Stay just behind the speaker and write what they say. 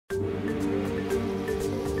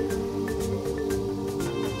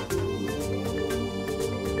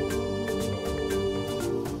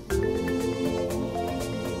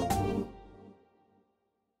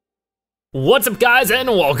What's up guys, and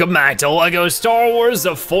welcome back to LEGO Star Wars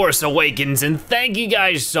The Force Awakens, and thank you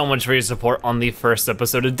guys so much for your support on the first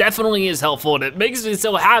episode. It definitely is helpful, and it makes me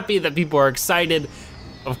so happy that people are excited,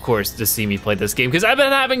 of course, to see me play this game, because I've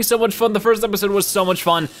been having so much fun. The first episode was so much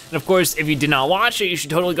fun, and of course, if you did not watch it, you should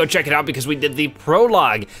totally go check it out, because we did the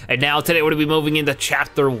prologue, and now today we're gonna be moving into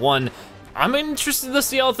Chapter 1. I'm interested to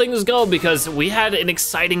see how things go because we had an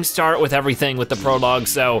exciting start with everything with the prologue,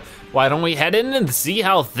 so why don't we head in and see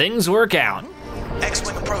how things work out?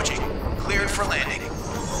 X-Wing approaching, cleared for landing.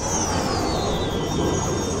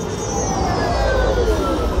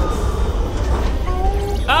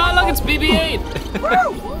 Ah, look, it's BB-8.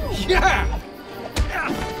 Yeah!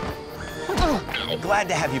 Glad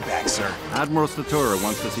to have you back, sir. Admiral Satura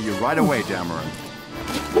wants to see you right away, Dameron.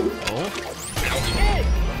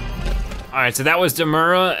 All right, so that was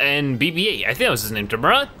Dameron and BB-8. I think that was his name,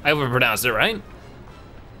 Dameron? I hope I pronounced it right.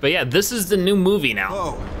 But yeah, this is the new movie now.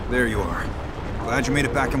 Oh, there you are. Glad you made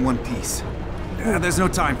it back in one piece. There's no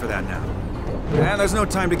time for that now. And there's no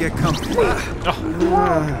time to get comfortable.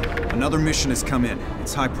 Another mission has come in.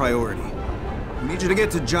 It's high priority. We need you to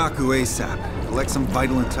get to Jakku ASAP. Collect some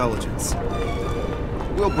vital intelligence.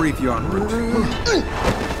 We'll brief you en route.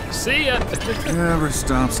 See ya. Never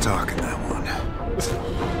stops talking, that one.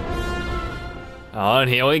 Oh, and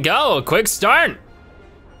here we go, a quick start.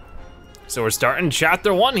 So we're starting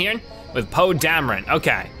Chapter 1 here with Poe Dameron.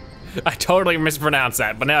 Okay, I totally mispronounced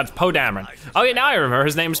that, but now it's Poe Dameron. Okay, now I remember,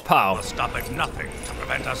 his name's Poe. Stop at nothing to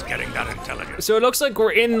prevent us getting that intelligence. So it looks like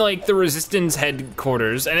we're in like the Resistance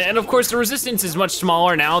headquarters, and of course the Resistance is much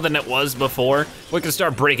smaller now than it was before. We can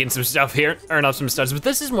start breaking some stuff here, earn up some studs, but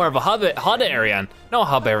this is more of a hub area. No,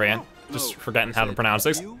 hub area. Just forgetting how to pronounce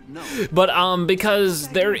this. But because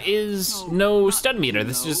there is no stud meter,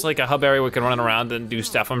 this is just like a hub area we can run around and do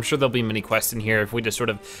stuff. I'm sure there'll be mini quests in here if we just sort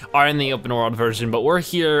of are in the open world version, but we're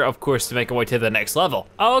here, of course, to make our way to the next level.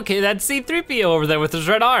 Oh, okay, that's C-3PO over there with his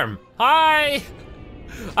red arm. Hi!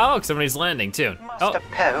 Oh, look, somebody's landing too. Master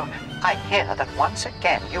Poe, I hear that once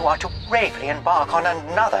again you are to bravely embark on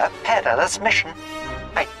another perilous mission.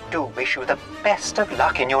 I do wish you the best of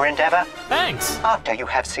luck in your endeavor. Thanks. After you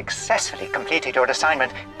have successfully completed your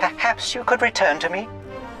assignment, perhaps you could return to me.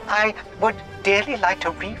 I would dearly like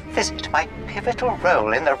to revisit my pivotal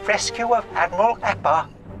role in the rescue of Admiral Akbar.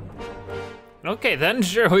 Okay, then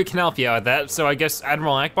sure, we can help you out with that. So I guess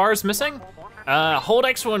Admiral Akbar is missing? Hold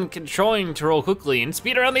X1 controlling to roll quickly and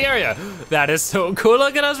speed around the area. That is so cool,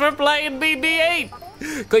 look at us, we're playing BB-8.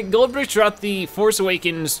 Click gold bricks throughout the Force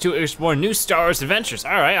Awakens to explore new Star Wars adventures.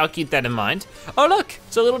 All right, I'll keep that in mind. Oh look,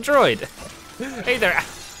 it's a little droid. Hey there.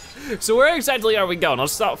 So where exactly are we going?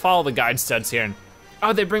 Let's follow the guide studs here.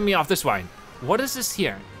 Oh, they bring me off this way. What is this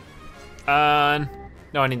here? No,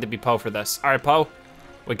 I need to be Poe for this. All right, Poe,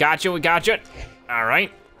 we got you, we got you. All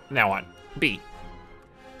right, now what? B.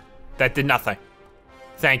 That did nothing.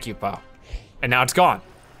 Thank you, Poe. And now it's gone.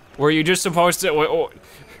 Were you just supposed to,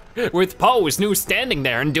 with Poe's new standing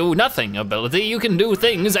there and do nothing ability, you can do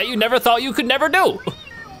things that you never thought you could never do.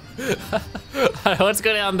 Let's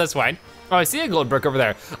go down this way. Oh, I see a gold brick over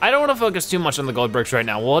there. I don't want to focus too much on the gold bricks right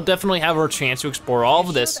now. We'll definitely have our chance to explore all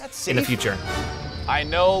of this in the future. I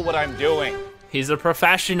know what I'm doing. He's a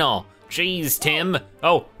professional. Jeez, Tim.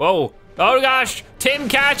 Oh, whoa. Oh gosh, Tim,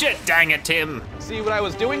 catch it. Dang it, Tim. See, what I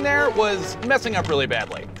was doing there was messing up really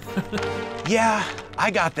badly. Yeah,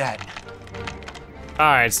 I got that. All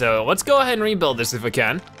right, so let's go ahead and rebuild this if we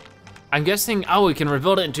can. I'm guessing, oh, we can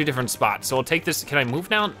rebuild it in 2 different spots. So we'll take this, can I move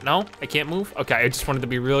now? No, I can't move? Okay, I just wanted to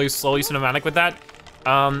be really slowly cinematic with that.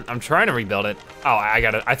 I'm trying to rebuild it. Oh, I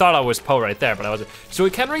got it. I thought I was Poe right there, but I wasn't. So we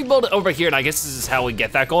can rebuild it over here, and I guess this is how we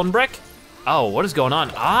get that golden brick. Oh, what is going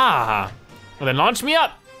on? Ah, well then launch me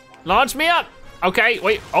up. Launch me up. Okay,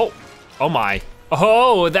 wait, oh my.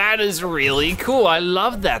 Oh, that is really cool. I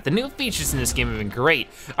love that. The new features in this game have been great.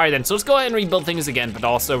 All right then, so let's go ahead and rebuild things again, but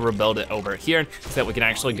also rebuild it over here so that we can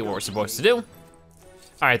actually do what we're supposed to do. All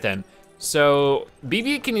right then, so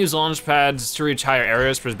BB can use launch pads to reach higher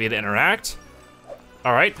areas for his B to interact.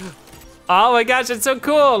 All right. Oh my gosh, it's so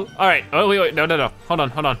cool. All right, oh wait, no, hold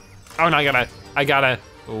on. Oh no, I gotta,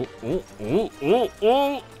 ooh.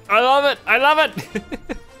 I love it.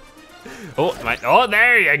 Oh,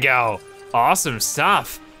 there you go. Awesome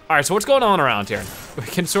stuff. All right, so what's going on around here? We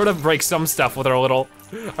can sort of break some stuff with our little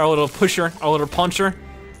pusher, our little puncher.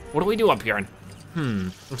 What do we do up here?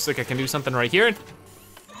 Looks like I can do something right here.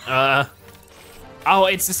 Oh,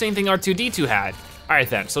 it's the same thing R2-D2 had. All right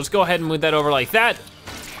then, so let's go ahead and move that over like that.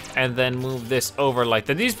 And then move this over like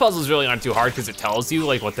that. These puzzles really aren't too hard because it tells you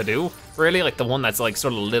like what to do. Really, like the one that's like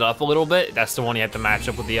sort of lit up a little bit, that's the one you have to match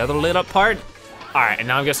up with the other lit up part. All right, and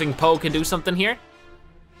now I'm guessing Poe can do something here.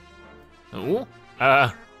 Ooh,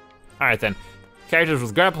 all right then. Characters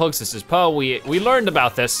with grapple hooks, this is Poe. We learned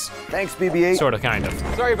about this. Thanks, BB-8. Sort of, kind of.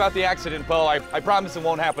 Sorry about the accident, Poe. I promise it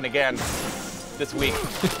won't happen again this week.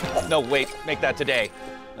 No, wait, make that today.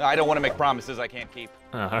 I don't want to make promises I can't keep.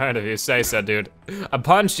 All right, if you say so, dude. I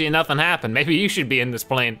punched you, nothing happened. Maybe you should be in this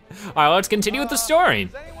plane. All right, let's continue with the story.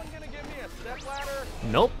 Is anyone gonna give me a step ladder?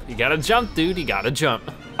 Nope, you gotta jump, dude, you gotta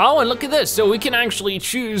jump. Oh, and look at this, so we can actually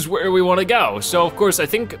choose where we wanna go. So of course, I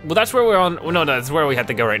think, well, that's where we're on, well, no, that's where we have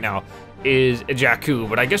to go right now, is Jakku,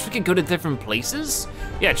 but I guess we could go to different places?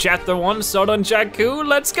 Yeah, chapter 1, start on Jakku,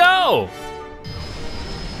 let's go!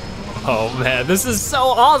 Oh man, this is so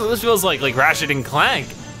awesome. This feels like Ratchet and Clank.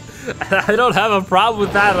 I don't have a problem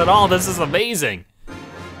with that at all, this is amazing.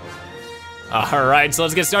 All right, so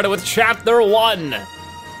let's get started with chapter 1.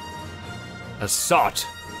 Assault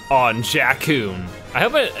on Jakku. I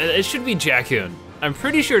hope it should be Jakku. I'm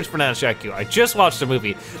pretty sure it's pronounced Jakku. I just watched the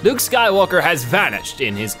movie. Luke Skywalker has vanished.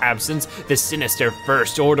 In his absence, the sinister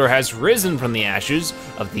First Order has risen from the ashes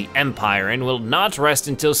of the Empire and will not rest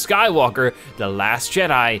until Skywalker, the last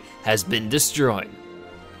Jedi, has been destroyed.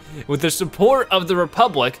 With the support of the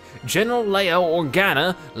Republic, General Leia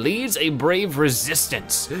Organa leads a brave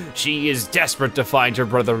resistance. She is desperate to find her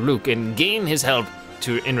brother Luke and gain his help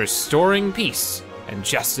in restoring peace and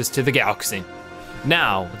justice to the galaxy.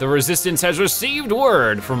 Now, the Resistance has received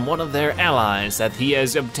word from one of their allies that he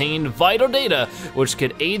has obtained vital data which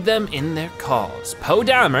could aid them in their cause. Poe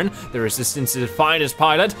Dameron, the Resistance's finest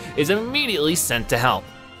pilot, is immediately sent to help.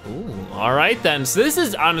 Ooh, all right then. So this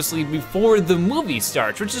is honestly before the movie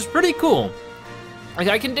starts, which is pretty cool. Like,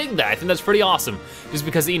 I can dig that. I think that's pretty awesome. Just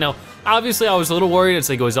because, you know, obviously I was a little worried. It's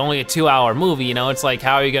like it was only a 2-hour movie, you know? It's like,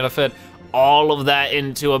 how are you gonna fit all of that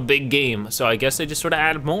into a big game? So I guess they just sort of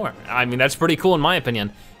added more. I mean, that's pretty cool in my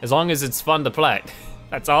opinion, as long as it's fun to play.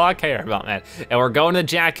 That's all I care about, man. And we're going to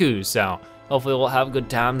Jakku, so hopefully we'll have good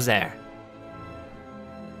times there.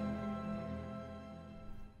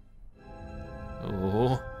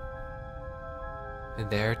 Ooh. And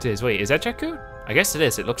there it is. Wait, is that Jakku? I guess it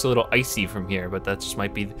is. It looks a little icy from here, but that just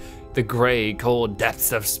might be the gray, cold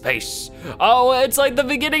depths of space. Oh, it's like the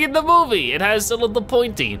beginning of the movie. It has a little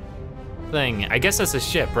pointy thing. I guess that's a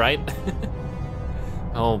ship, right?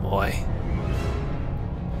 Oh boy.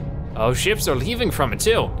 Oh, ships are leaving from it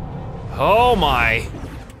too. Oh my.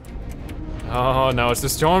 Oh no, it's the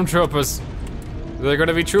StormTroopers. They're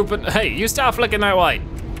gonna be trooping. Hey, you stop flicking that light.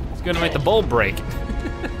 It's gonna make the bulb break.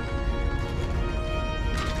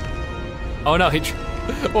 Oh no,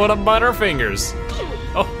 what a butterfingers.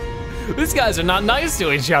 Oh, these guys are not nice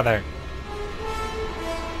to each other.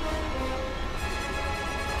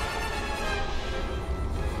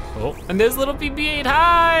 Oh, and there's little BB-8,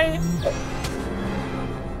 hi!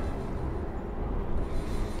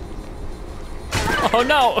 Oh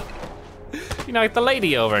no! You knocked the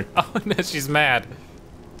lady over. Oh no, she's mad.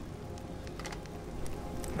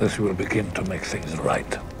 This will begin to make things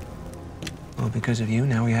right. Well, because of you,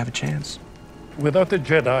 now we have a chance. Without a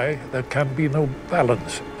Jedi, there can be no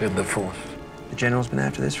balance in the Force. The General's been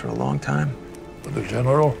after this for a long time. But the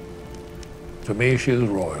General, to me, she is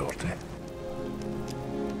royalty.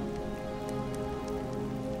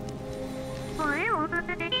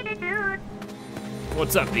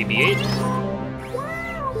 What's up, BB-8?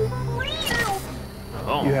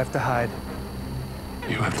 Oh. You have to hide.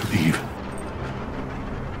 You have to leave.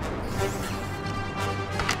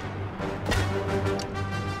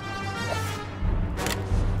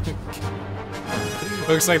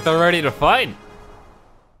 Looks like they're ready to fight.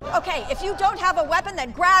 Okay, if you don't have a weapon,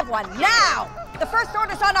 then grab one, now! The First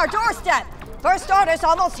Order's on our doorstep! First Order's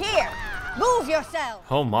almost here! Move yourself!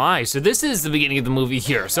 Oh my, so this is the beginning of the movie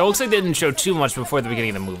here. So it looks like they didn't show too much before the beginning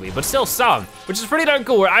of the movie, but still some, which is pretty darn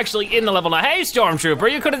cool. We're actually in the level now. Hey,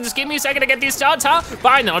 StormTrooper, you could've just given me a second to get these studs, huh?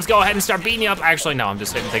 Fine, then let's go ahead and start beating you up. Actually, no, I'm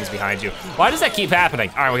just hitting things behind you. Why does that keep happening?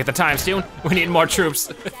 All right, we get the time soon. We need more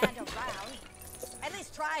troops. At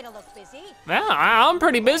least try to look busy. Yeah, I'm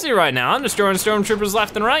pretty busy right now. I'm destroying stormtroopers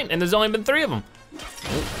left and right, and there's only been 3 of them.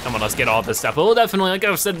 Come on, let's get all this stuff. But we'll definitely, like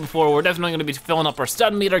I've said before, we're definitely gonna be filling up our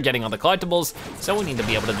stud meter, getting all the collectibles, so we need to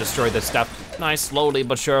be able to destroy this stuff. Nice, slowly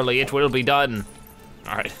but surely, it will be done.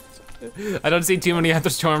 All right. I don't see too many other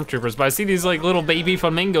stormtroopers, but I see these like little baby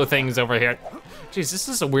flamingo things over here. Jeez, this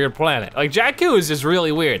is a weird planet. Like, Jakku is just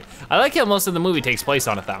really weird. I like how most of the movie takes place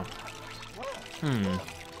on it, though.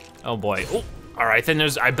 Oh boy. Oh. All right, then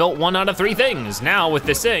I built 1 out of 3 things. Now with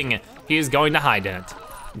this thing, he is going to hide in it.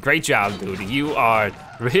 Great job, dude. You are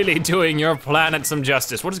really doing your planet some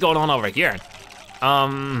justice. What is going on over here?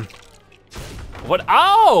 What?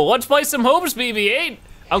 Oh, let's play some hoops, BB-8.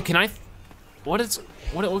 Oh, can I?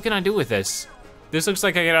 What can I do with this? This looks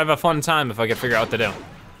like I could have a fun time if I could figure out what to do.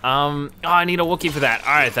 Oh, I need a Wookiee for that.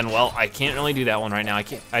 All right then, well, I can't really do that one right now.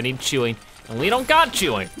 I need Chewie, and we don't got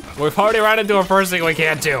Chewie. We've already run into a first thing we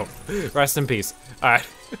can't do. Rest in peace. All right,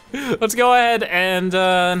 let's go ahead and,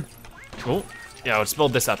 oh, yeah, let's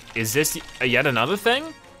build this up. Is this yet another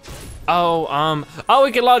thing? Oh,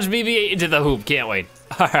 we can launch BB-8 into the hoop, can't wait.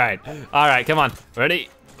 All right, come on, ready?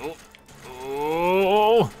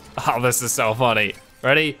 Oh, this is so funny.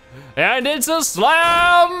 Ready? And it's a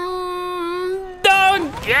slam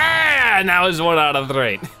dunk! Yeah! Now it's 1 out of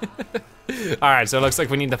 3. All right, so it looks like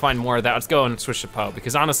we need to find more of that. Let's go and switch to Poe,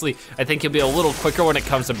 because honestly, I think he'll be a little quicker when it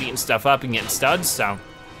comes to beating stuff up and getting studs, so.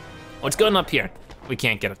 What's going up here? We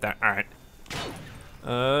can't get up there, all right.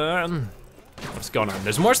 What's going on?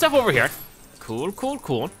 There's more stuff over here. Cool.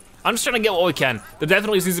 I'm just trying to get what we can. There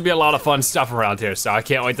definitely seems to be a lot of fun stuff around here, so I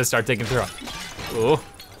can't wait to start digging through it. Ooh.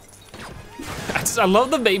 I love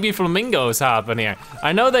the baby flamingos hopping here.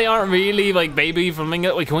 I know they aren't really like baby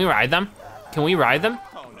flamingos. Wait, can we ride them? Can we ride them?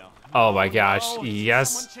 Oh no. Oh my gosh,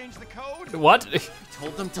 yes. Someone change the code? What?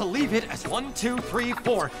 Told them to leave it as 1, 2, 3,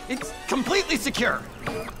 4. It's completely secure.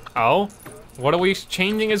 Oh, what are we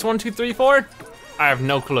changing as 1, 2, 3, 4? I have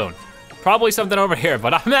no clue. Probably something over here,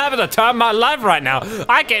 but I'm having the time of my life right now.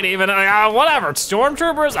 I can't even, whatever,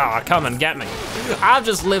 StormTroopers? Oh, come and get me. I've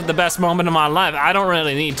just lived the best moment of my life. I don't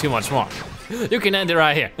really need too much more. You can end it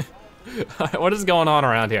right here. What is going on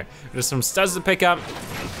around here? There's some studs to pick up.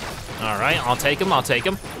 All right, I'll take them.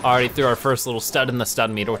 Already threw our first little stud in the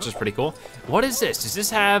stud meter, which is pretty cool. What is this? Does this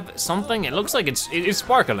have something? It looks like it's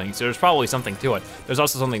sparkling, so there's probably something to it. There's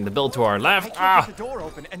also something to build to our left. I can't get the door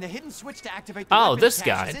open, and the hidden switch to activate the weapon this cache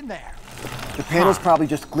guy. is in there. The panel's probably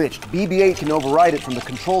just glitched. BB-8 can override it from the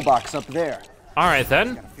control box up there. All right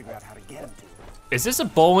then. Gotta figure out how to get him to it. Is this a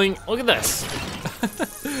bowling? Look at this.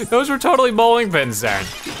 Those were totally bowling pins there.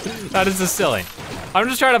 That is just silly. I'm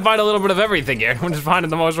just trying to find a little bit of everything here. I'm just finding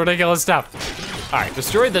the most ridiculous stuff. All right,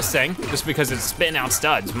 destroy this thing just because it's spitting out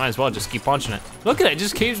studs. Might as well just keep punching it. Look at it,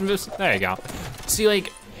 just keeps, there you go. See,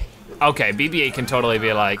 like, okay, BB-8 can totally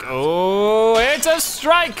be like, oh, it's a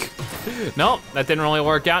strike. Nope, that didn't really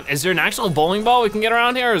work out. Is there an actual bowling ball we can get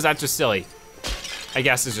around here, or is that just silly? I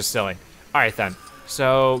guess it's just silly. All right then,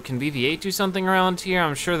 so can BB-8 do something around here?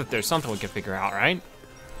 I'm sure that there's something we can figure out, right?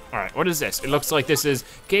 All right, what is this? It looks like this is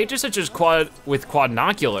gauges such as with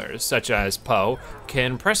quadnoculars, such as Poe,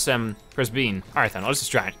 can press beam. All right then, let's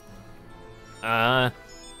just try it.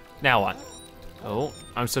 Now what? Oh,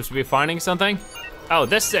 I'm supposed to be finding something? Oh,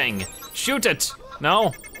 this thing, shoot it.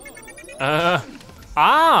 No. All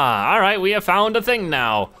right, we have found a thing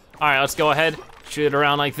now. All right, let's go ahead, shoot it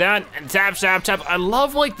around like that, and tap, tap, tap. I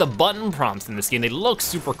love like the button prompts in this game. They look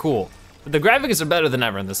super cool. But the graphics are better than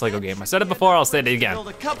ever in this Lego game. I said it before, I'll say it again. Build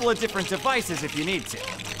a couple of different devices if you need to.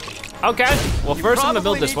 Okay, well first I'm gonna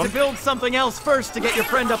build this one. You probably need to build something else first to get your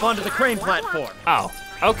friend up onto the crane platform. Oh,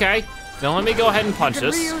 okay. Then let me go ahead and punch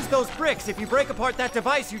this. You can reuse those bricks if you break apart that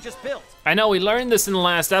device you just built. I know, we learned this in the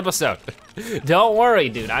last episode. Don't worry,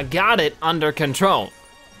 dude, I got it under control.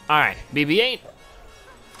 All right, BB-8.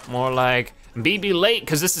 More like BB-late,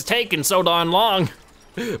 because this is taking so darn long.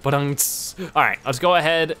 But all right, let's go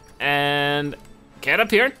ahead and get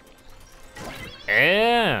up here.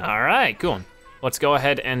 Yeah, all right, cool. Let's go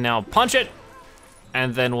ahead and now punch it,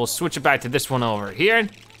 and then we'll switch it back to this one over here.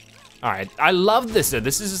 All right, I love this.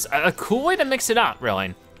 This is a cool way to mix it up,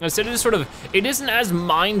 really. Instead of just sort of, it isn't as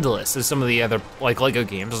mindless as some of the other like Lego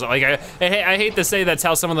games. Like I hate to say that's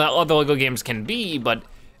how some of the other Lego games can be, but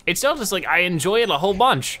it's still just like I enjoy it a whole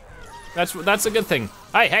bunch. That's a good thing.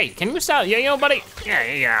 Hey, can you stop? Yeah, yo, buddy. Yeah,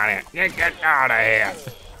 you got it. Yeah, get out of here.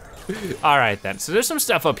 All right then. So there's some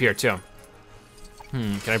stuff up here too.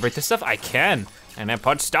 Can I break this stuff? I can. And I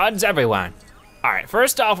put studs everywhere. All right.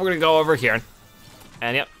 First off, we're gonna go over here.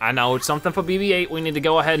 And yep, I know it's something for BB-8. We need to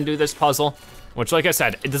go ahead and do this puzzle. Which, like I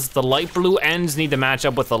said, the light blue ends need to match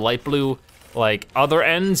up with the light blue like other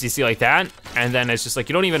ends. You see like that, and then it's just like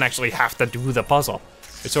you don't even actually have to do the puzzle.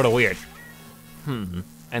 It's sort of weird.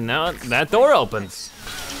 And now that door opens.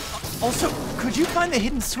 Also, could you find the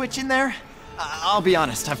hidden switch in there? I'll be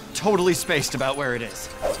honest, I've totally spaced about where it is.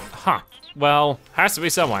 Huh, well, has to be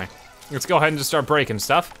somewhere. Let's go ahead and just start breaking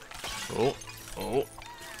stuff.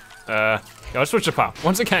 Let's switch to Poe.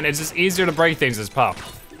 Once again, it's just easier to break things as Poe.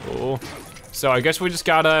 So I guess we just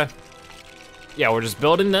gotta, yeah, we're just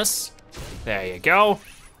building this. There you go.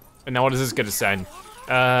 And now what is this gonna say?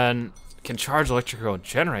 Can charge electrical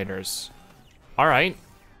generators. All right.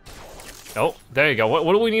 Oh, there you go.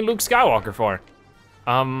 What do we need Luke Skywalker for?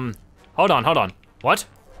 Hold on. What?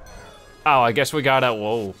 Oh, I guess we gotta,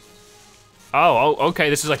 whoa. Oh, okay,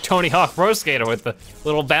 this is like Tony Hawk Pro Skater with the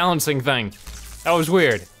little balancing thing. That was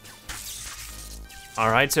weird. All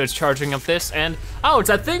right, so it's charging up this and, oh, it's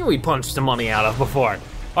that thing we punched the money out of before.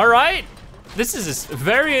 All right, this is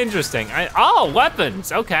very interesting. Oh,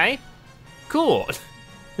 weapons, okay, cool.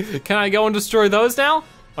 Can I go and destroy those now,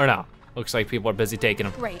 or no? Looks like people are busy taking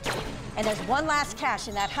them. Great, and there's one last cache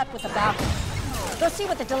in that hut with the balcony. Go see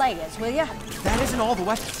what the delay is, will ya? That isn't all the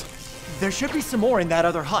weapons. There should be some more in that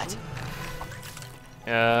other hut.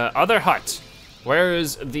 Other hut. Where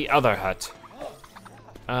is the other hut?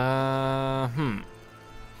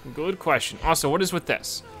 Good question. Also, what is with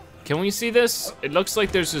this? Can we see this? It looks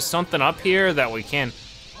like there's just something up here that we can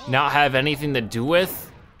not have anything to do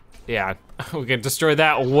with. Yeah, we can destroy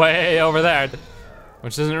that way over there,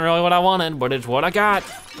 which isn't really what I wanted, but it's what I got.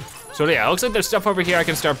 So yeah, it looks like there's stuff over here I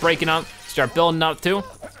can start breaking up, start building up too,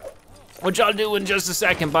 which I'll do in just a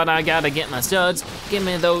second, but I gotta get my studs. Give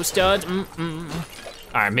me those studs.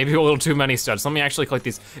 All right, maybe a little too many studs. Let me actually click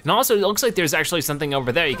these. And also, it looks like there's actually something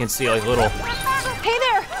over there. You can see like little. Hey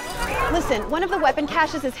there! Listen, one of the weapon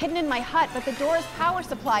caches is hidden in my hut, but the door's power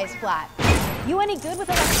supply is flat. You any good with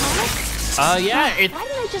electronics? Yeah. Why didn't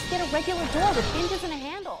I just get a regular door with hinges and a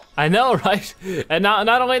handle? I know, right? And not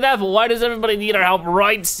only that, but why does everybody need our help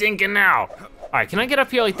right sinking now? All right, can I get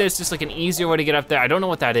up here like this? Just like an easier way to get up there. I don't know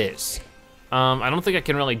what that is. I don't think I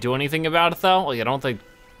can really do anything about it though. Like, I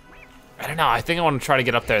don't know, I think I want to try to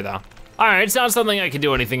get up there though. All right, it's not something I can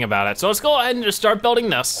do anything about it. So let's go ahead and just start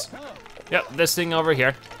building this. Yep, this thing over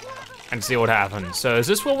here, and see what happens. So is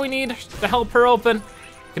this what we need to help her open?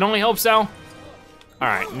 Can only hope so. All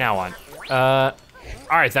right, now what? All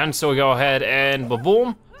right then, so we go ahead and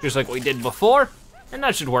boom, just like we did before, and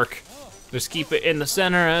that should work. Just keep it in the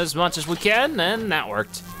center as much as we can, and that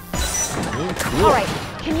worked. Ooh, cool. All right,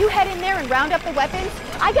 can you head in there and round up the weapons?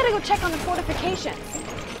 I gotta go check on the fortifications.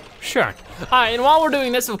 Sure. All right, and while we're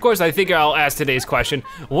doing this, of course, I think I'll ask today's question.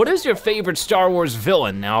 What is your favorite Star Wars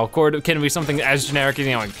villain? Now, of course, it can be something as generic as,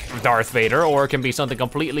 like Darth Vader, or it can be something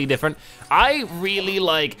completely different. I really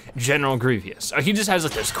like General Grievous. He just has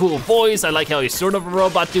like this cool voice. I like how he's sort of a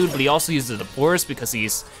robot dude, but he also uses the Force because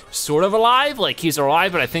he's sort of alive. Like, he's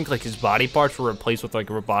alive, but I think like his body parts were replaced with like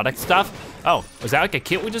robotic stuff. Oh, was that like a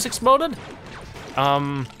kit we just exploded?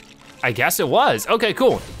 I guess it was. Okay,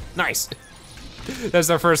 cool, nice. That's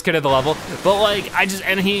our first kid of the level. But like,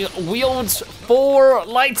 and he wields 4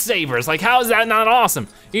 lightsabers. Like, how is that not awesome?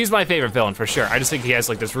 He's my favorite villain for sure. I just think he has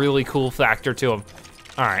like this really cool factor to him.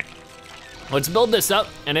 All right, let's build this up.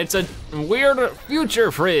 And it's a weird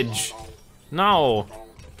future fridge. No,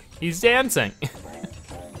 he's dancing.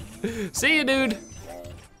 See you, dude.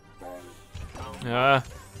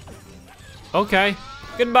 Okay,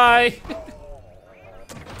 goodbye.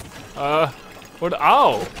 What?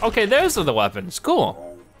 Oh, okay, those are the weapons,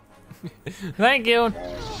 cool. Thank you.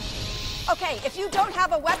 Okay, if you don't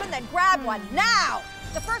have a weapon, then grab one now.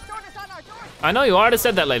 The first order's on our door. I know you already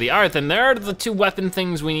said that, lady. All right, then there are the 2 weapon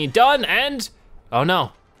things we need done, and, oh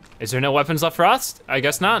no. Is there no weapons left for us? I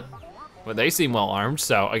guess not. Well, they seem well armed,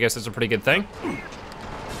 so I guess it's a pretty good thing.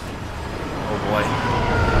 Oh boy.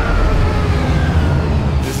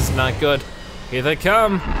 This is not good. Here they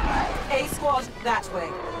come. A squad that way.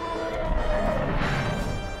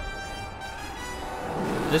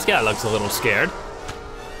 This guy looks a little scared.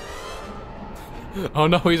 Oh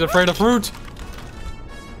no, he's afraid of fruit.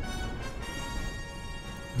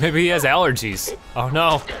 Maybe he has allergies. Oh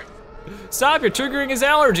no. Stop, you're triggering his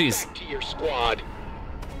allergies. Back to your squad.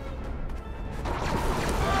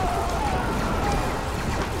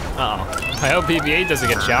 Uh-oh. I hope BB-8 doesn't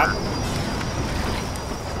get shot.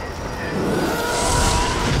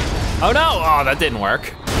 Oh no, oh, that didn't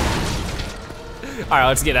work. All right,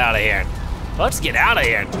 let's get out of here. Let's get out of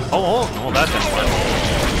here. Oh, that didn't work.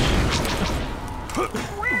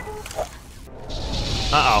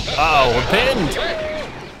 Uh-oh, we're pinned.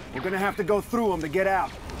 We're gonna have to go through them to get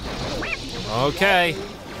out. Okay.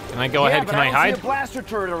 Can I go ahead, can I hide? See a blaster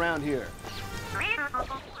turret around here.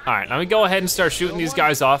 All right, let me go ahead and start shooting these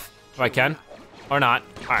guys off, if I can, or not.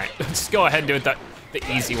 All right, let's go ahead and do it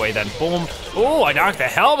the easy way then. Boom. Oh, I knocked the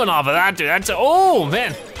helmet off of that dude. Oh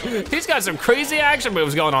man, he's got some crazy action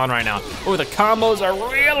moves going on right now. Oh, the combos are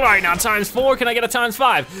real right now. ×4, can I get a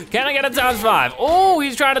 ×5? Can I get a ×5? Oh,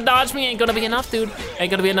 he's trying to dodge me. Ain't gonna be enough, dude. Ain't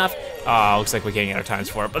gonna be enough. Oh, looks like we can't get a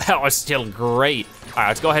 ×4, but that was still great. All right,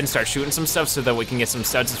 let's go ahead and start shooting some stuff so that we can get some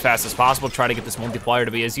studs as fast as possible, try to get this multiplier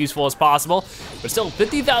to be as useful as possible. But still,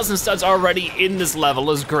 50,000 studs already in this level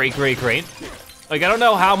is great, great, great. Like, I don't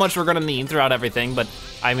know how much we're gonna need throughout everything, but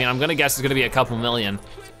I mean, I'm gonna guess it's gonna be a couple million.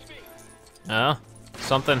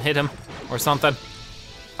 Something hit him or something.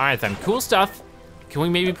 All right then, cool stuff. Can we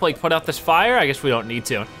maybe like put out this fire? I guess we don't need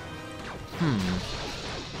to.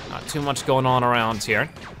 Not too much going on around here.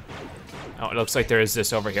 Oh, it looks like there is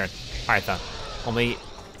this over here. All right, then. Let me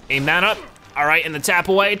aim that up. All right, and the tap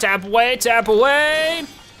away, tap away, tap away.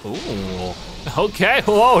 Ooh, okay,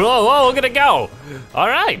 whoa, whoa, whoa, look at it go. All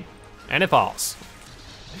right, and it falls.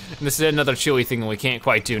 And this is another chewy thing we can't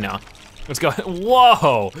quite do now. Let's go,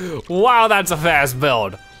 whoa, wow, that's a fast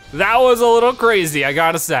build. That was a little crazy, I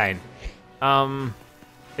gotta say.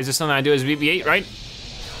 Is this something I do as BB-8, right?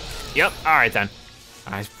 Yep, all right then.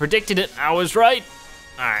 I predicted it, I was right.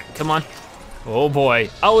 All right, come on. Oh boy,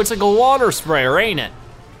 oh, it's like a water sprayer, ain't it?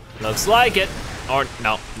 Looks like it, or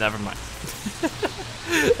no, never mind.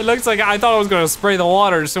 It looks like, I thought I was gonna spray the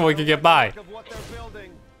water so we could get by.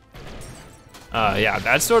 Yeah,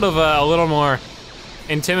 that's sort of a little more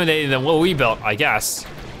intimidating than what we built, I guess.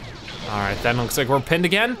 All right, then looks like we're pinned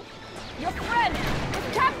again. Your friend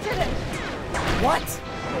is captured it. What?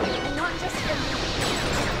 And not just him.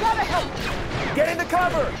 Gotta help. Get into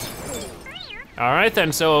cover! All right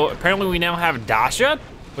then, so apparently we now have Dasha.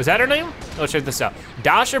 Was that her name? Let's check this out.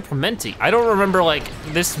 Dasha Promenti. I don't remember like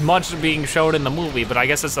this much being shown in the movie, but I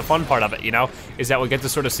guess that's the fun part of it, you know, is that we get to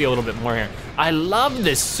sort of see a little bit more here. I love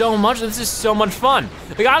this so much. This is so much fun.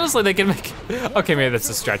 Like honestly, they can make, okay, maybe that's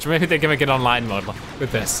a stretch. Maybe they can make an online mode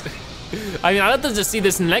with this. I mean, I'd love to see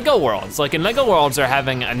this in LEGO Worlds. Like in LEGO Worlds, they're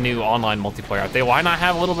having a new online multiplayer out there. Why not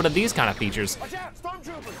have a little bit of these kind of features? Watch out,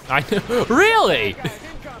 StormTroopers! I really?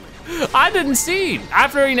 I didn't see.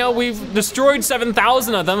 After, you know, we've destroyed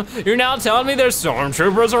 7,000 of them, you're now telling me there's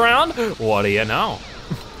stormtroopers around? What do you know?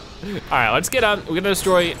 All right, let's get on. We're gonna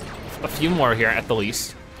destroy a few more here at the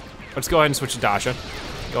least. Let's go ahead and switch to Dasha.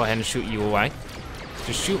 Go ahead and shoot you away.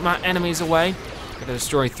 Just shoot my enemies away. Gonna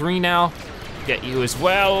destroy 3 now. Get you as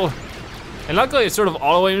well. And luckily it's sort of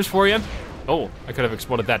auto aims for you. Oh, I could have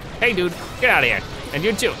exploded that. Hey dude, get out of here. And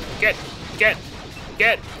you too, get.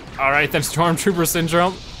 All right, then Stormtrooper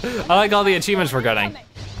Syndrome. I like all the achievements we're getting.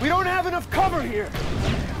 We don't have enough cover here.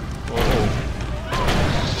 Whoa.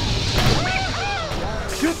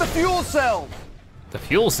 Shoot the fuel cells. The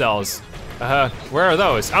fuel cells? Where are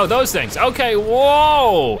those? Oh, those things. Okay,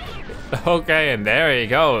 whoa. Okay, and there he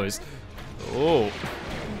goes. Ooh,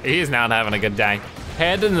 he's not having a good day.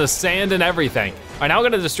 Head in the sand and everything. All right, now we're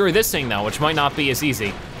gonna destroy this thing though, which might not be as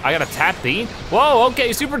easy. I gotta tap B. Whoa, okay,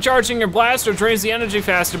 supercharging your blaster drains the energy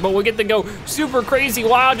faster, but we get to go super crazy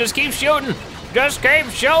wild. Just keep shooting. Just keep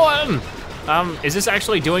shooting. Is this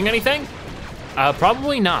actually doing anything?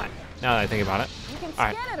 Probably not, now that I think about it. You can All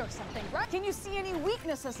right. scan it or something, right? Can you see any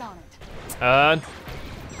weaknesses on it?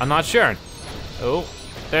 I'm not sure. Oh,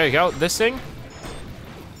 there you go, this thing.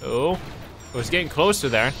 Oh, it was getting closer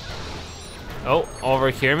there. Oh, over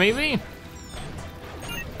here maybe?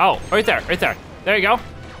 Oh, right there, right there. There you go.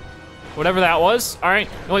 Whatever that was. All right,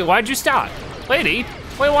 wait, why'd you stop? Lady,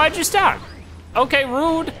 wait, why'd you stop? Okay,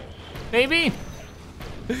 rude, maybe?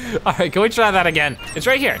 All right, can we try that again? It's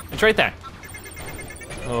right here, it's right there.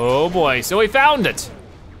 Oh boy, so we found it.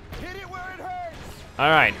 Hit it where it hurts. All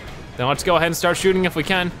right, then let's go ahead and start shooting if we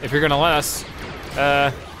can, if you're gonna let us.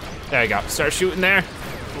 There you go, start shooting there.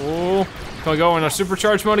 Ooh, can we go in a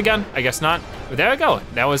supercharge mode again? I guess not, but there we go,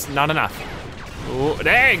 that was not enough. Ooh,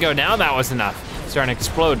 there you go, now that was enough. Starting to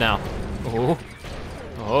explode now. Ooh.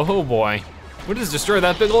 Oh boy. We just destroyed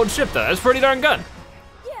that big old ship though, that's pretty darn good.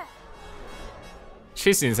 Yeah.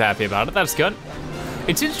 She seems happy about it, that's good.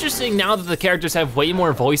 It's interesting now that the characters have way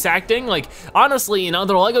more voice acting. Like, honestly, in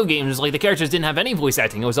other LEGO games, like the characters didn't have any voice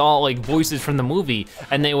acting. It was all like voices from the movie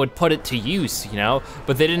and they would put it to use, you know?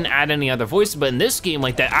 But they didn't add any other voices. But in this game,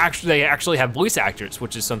 like they actually have voice actors,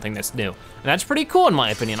 which is something that's new. And that's pretty cool in my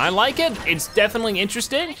opinion. I like it, it's definitely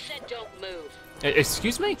interesting. I said don't move.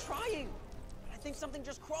 Excuse me? I'm trying. I think something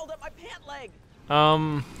just crawled up my pant leg.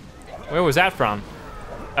 Where was that from?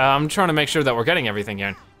 I'm trying to make sure that we're getting everything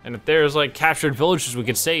here. And if there's like captured villages we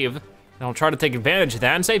could save, then I'll try to take advantage of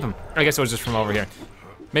that and save them. I guess it was just from over here.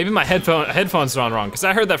 Maybe my headphones are on wrong, because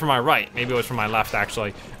I heard that from my right. Maybe it was from my left,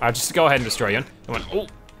 actually. Just go ahead and destroy you. I went,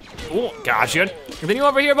 oh, gotcha. And then you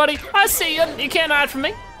over here, buddy? I see you, you can't hide from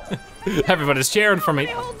me. Everybody's cheering for me.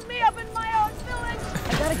 He holds me up in my own village.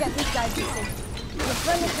 I gotta get these guys to safety. Your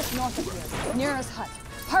friend is just north of here, near his hut.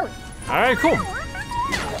 Hurry. All right, cool.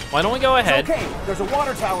 Why don't we go ahead? It's okay, there's a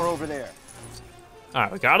water tower over there. All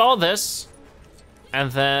right, we got all this. And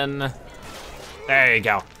then, there you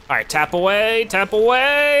go. All right, tap away,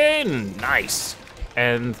 nice.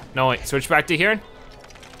 And, no, wait, switch back to here.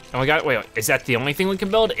 And we got, wait, is that the only thing we can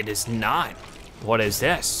build? It is not. What is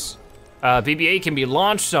this? BB-8 can be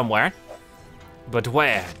launched somewhere, but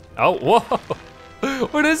where? Oh, whoa.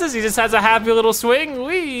 What is this? He just has a happy little swing.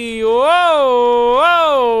 Wee, whoa,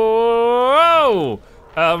 whoa,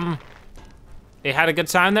 whoa. You had a good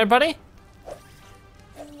time there, buddy?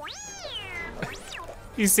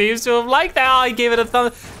 He seems to have liked that. Oh, he gave it a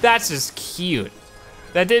thumb. That's just cute.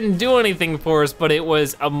 That didn't do anything for us, but it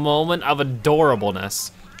was a moment of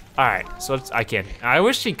adorableness. All right, so I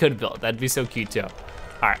wish she could build. That'd be so cute too. All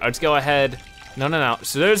right, let's go ahead. No.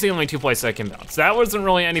 So there's the only 2 places I can build. So that wasn't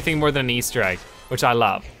really anything more than an Easter egg, which I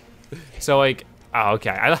love. So like, oh,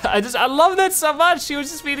 okay. I love that so much. She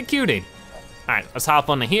was just being a cutie. All right, let's hop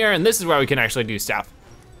onto here, and this is where we can actually do stuff.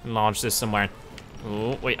 Launch this somewhere.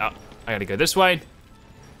 Oh, wait, I gotta go this way.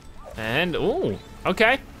 And, ooh,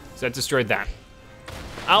 okay. So that destroyed that.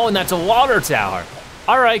 Oh, and that's a water tower.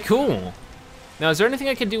 All right, cool. Now, is there anything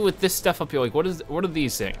I can do with this stuff up here? Like, what are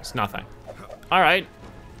these things? Nothing. All right,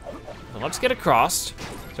 well, let's get across.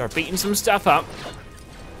 Start beating some stuff up.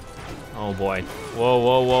 Oh boy,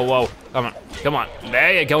 whoa. Come on,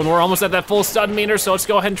 there you go. And we're almost at that full stun meter, so let's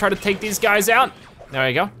go ahead and try to take these guys out. There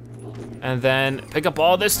you go. And then pick up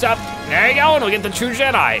all this stuff. There you go, and we get the true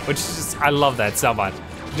Jedi, which is just, I love that so much.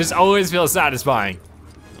 It just always feels satisfying.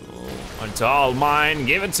 Oh, it's all mine,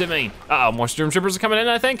 give it to me. Uh-oh, more stormtroopers are coming in,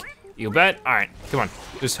 I think. You bet, all right, come on.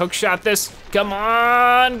 Just hook shot this. Come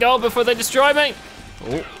on, go before they destroy me.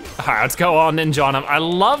 Ooh. All right, let's go all ninja on him. I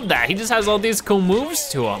love that, he just has all these cool moves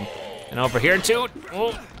to him. And over here too,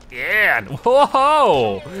 oh, yeah,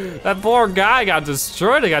 whoa. That poor guy got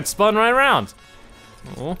destroyed, he got spun right around.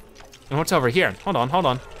 Oh, and what's over here? Hold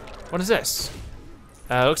on. What is this?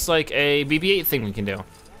 Looks like a BB-8 thing we can do.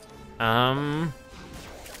 Oh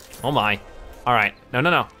my. All right,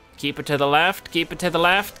 no. Keep it to the left, keep it to the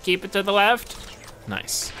left, keep it to the left.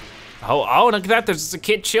 Nice. Oh, look at that, there's a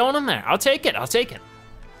kid chilling in there. I'll take it.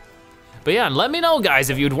 But yeah, let me know,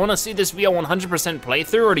 guys, if you'd wanna see this be a 100%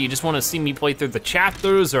 playthrough, or do you just wanna see me play through the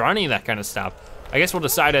chapters or any of that kind of stuff? I guess we'll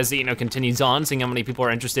decide as it continues on, seeing how many people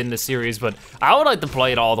are interested in this series, but I would like to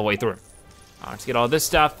play it all the way through. Let's get all this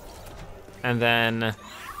stuff, and then,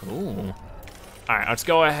 ooh. All right, let's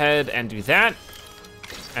go ahead and do that,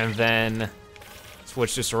 and then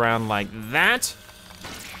switch this around like that,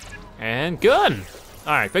 and good.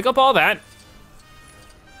 All right, pick up all that.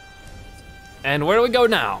 And where do we go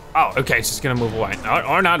now? Oh, okay, it's just gonna move away.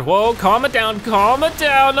 Or not, whoa, calm it down,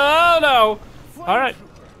 no. All right.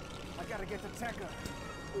 I gotta get to Tekka.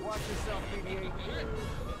 Watch yourself, BB-8.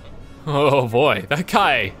 Oh boy, that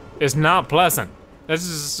guy is not pleasant. This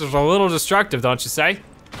is a little destructive, don't you say?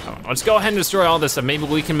 Let's go ahead and destroy all this, and maybe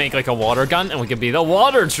we can make like a water gun, and we can be the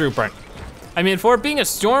water trooper. I mean, for it being a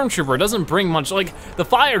stormtrooper, it doesn't bring much, like, the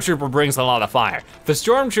fire trooper brings a lot of fire. The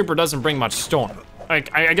stormtrooper doesn't bring much storm.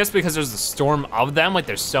 Like, I guess because there's a storm of them, like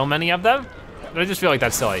there's so many of them, but I just feel like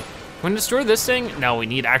that's silly. Can we destroy this thing? No, we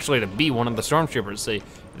need actually to be one of the stormtroopers,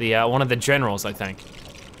 one of the generals, I think.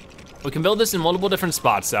 We can build this in multiple different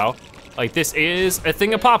spots, though. Like, this is a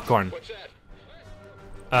thing of popcorn.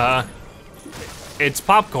 It's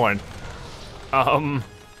popcorn.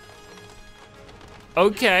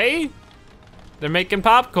 Okay. They're making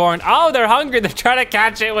popcorn. Oh, they're hungry. They're trying to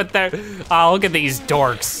catch it with their, oh, look at these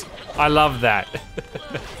dorks. I love that.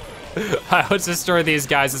 Let's destroy these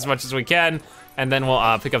guys as much as we can, and then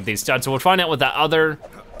we'll pick up these studs. So we'll find out what that other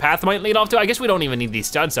path might lead off to. I guess we don't even need these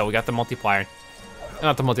studs, so we got the multiplier.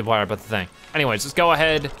 Not the multiplier, but the thing. Anyways, let's go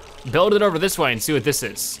ahead, build it over this way and see what this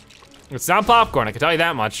is. It's not popcorn, I can tell you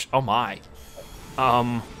that much. Oh my.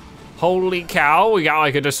 Holy cow, we got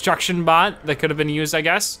like a destruction bot that could have been used, I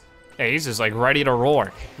guess. Hey, he's just like ready to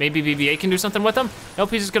roar. Maybe BB-8 can do something with him? Nope,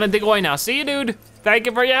 he's just gonna dig away now. See you, dude. Thank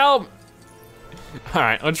you for your help. All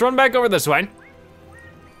right, let's run back over this way.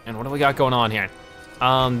 And what do we got going on here?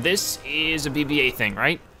 This is a BB-8 thing,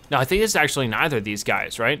 right? No, I think it's actually neither of these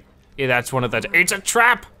guys, right? Yeah, that's one of the, it's a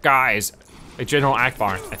trap, guys. Like General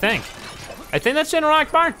Akbar, I think. I think that's General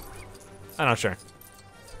Akbar. I'm not sure.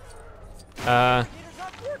 I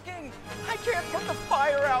can't put the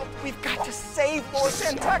fire out. We've got to save Lor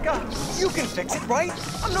San Tekka. You can fix it, right?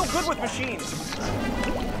 I'm no good with machines.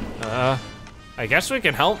 I guess we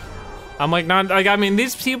can help. I'm like, not, like, I mean,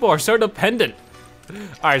 these people are so dependent. All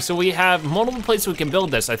right, so we have multiple places we can build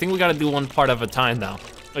this. I think we gotta do one part at a time though,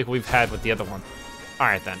 like we've had with the other one. All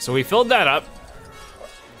right then, so we filled that up.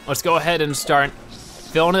 Let's go ahead and start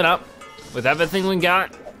filling it up with everything we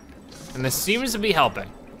got. And this seems to be helping.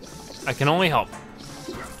 I can only hope.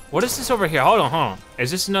 What is this over here? Hold on.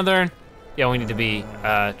 Is this another? Yeah, we need to be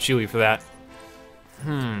chewy for that.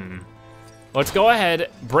 Let's go ahead,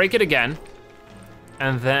 break it again.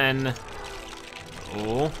 And then,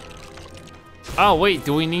 oh wait,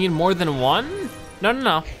 do we need more than one?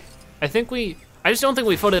 No. I just don't think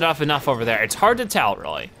we filled it up enough over there. It's hard to tell,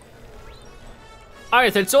 really. All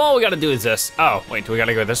right, then, so all we gotta do is this. Oh, wait, do we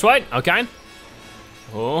gotta go this way? Okay.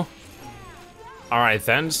 Oh. All right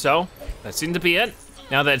then, so that seemed to be it.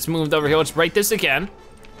 Now that it's moved over here, let's break this again.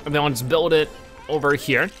 And then let's build it over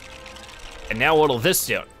here. And now what'll this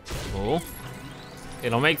do? Oh,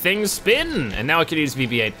 it'll make things spin. And now it can use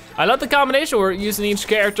BB-8. I love the combination we're using each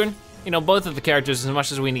character. You know, both of the characters as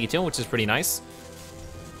much as we need to, which is pretty nice.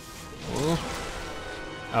 Ooh.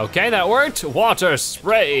 Okay, that worked. Water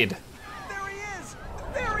sprayed. There he is!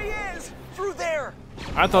 There he is! Through there!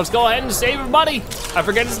 All right, let's go ahead and save everybody. I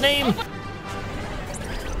forget his name.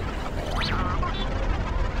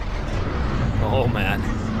 Oh man.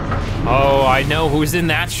 Oh, I know who's in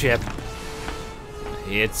that ship.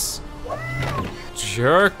 It's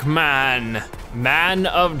Jerkman, man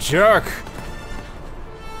of Jerk.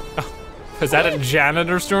 Oh, is that a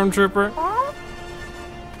janitor stormtrooper?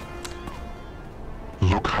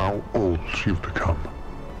 Look how old you've become.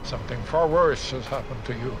 Something far worse has happened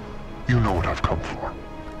to you. You know what I've come for.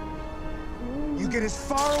 You get as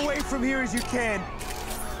far away from here as you can.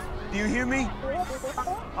 Do you hear me?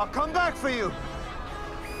 I'll come back for you.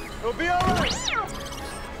 It'll be all right.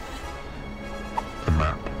 The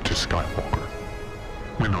map to Skywalker.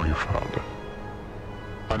 We know you found it.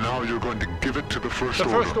 And now you're going to give it to the First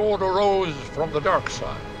Order. The First Order rose from the dark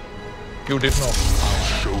side. You did not. I'll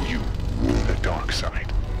show you the dark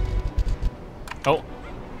side. Oh,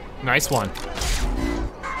 nice one.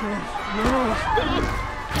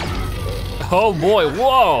 Oh boy,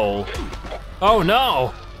 whoa. Oh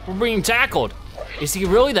no, we're being tackled. Is he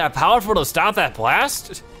really that powerful to stop that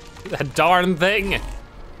blast? That darn thing.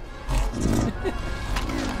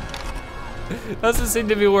 Doesn't seem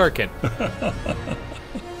to be working.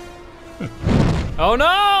 Oh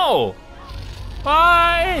no!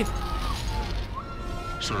 Bye!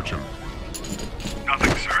 Search him.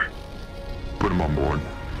 Nothing, sir. Put him on board.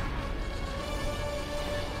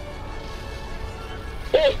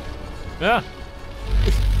 Yeah.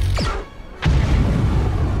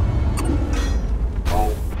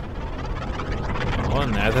 Oh,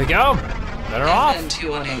 and there they go. Better off.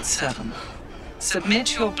 N2187.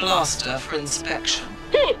 Submit your blaster for inspection.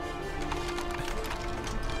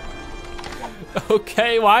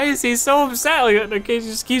 Okay, why is he so upset? Like, he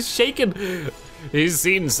just keeps shaking. He's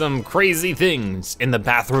seen some crazy things in the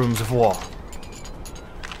bathrooms of war.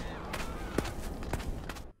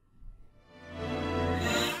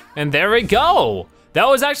 And there we go. That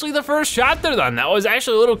was actually the first chapter done. That was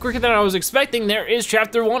actually a little quicker than I was expecting. There is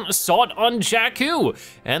chapter 1, Assault on Jakku.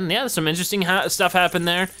 And yeah, some interesting stuff happened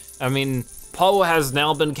there. I mean, Poe has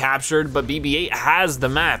now been captured, but BB-8 has the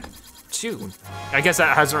map too. I guess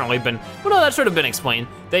that hasn't really been, well, no, that should have been explained.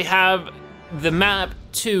 They have the map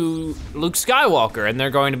to Luke Skywalker, and they're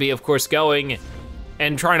going to be, of course, going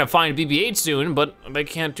and trying to find BB-8 soon, but they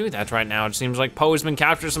can't do that right now. It seems like Poe's been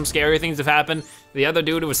captured, some scary things have happened. The other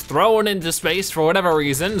dude was thrown into space for whatever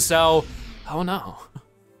reason, so, oh no.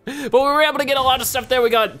 But we were able to get a lot of stuff there. We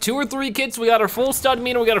got 2 or 3 kits, we got our full stud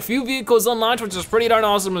meter, we got a few vehicles unlocked, which is pretty darn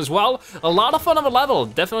awesome as well. A lot of fun of a level,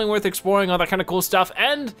 definitely worth exploring, all that kind of cool stuff.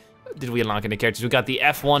 And did we unlock any characters? We got the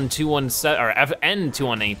F1217, or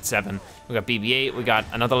FN2187. We got BB-8, we got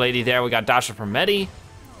another lady there, we got Dasha Promenti.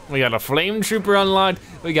 We got a Flametrooper unlocked.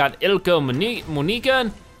 We got Ilko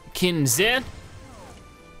Monika, Kinze,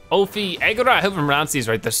 Ofi Egora, I hope I'm pronouncing these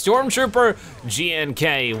right. The StormTrooper,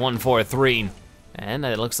 GNK143. And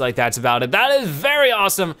it looks like that's about it. That is very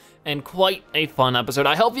awesome and quite a fun episode.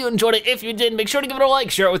 I hope you enjoyed it. If you did, make sure to give it a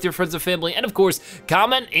like, share it with your friends and family, and of course,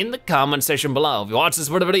 comment in the comment section below. If you watch this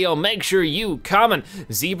video, make sure you comment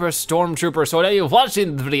Zebra Stormtrooper. So whenever you're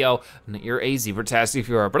watching the video, you're a Zebra-tastic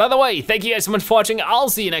viewer. But either way, thank you guys so much for watching. I'll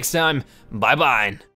see you next time. Bye-bye.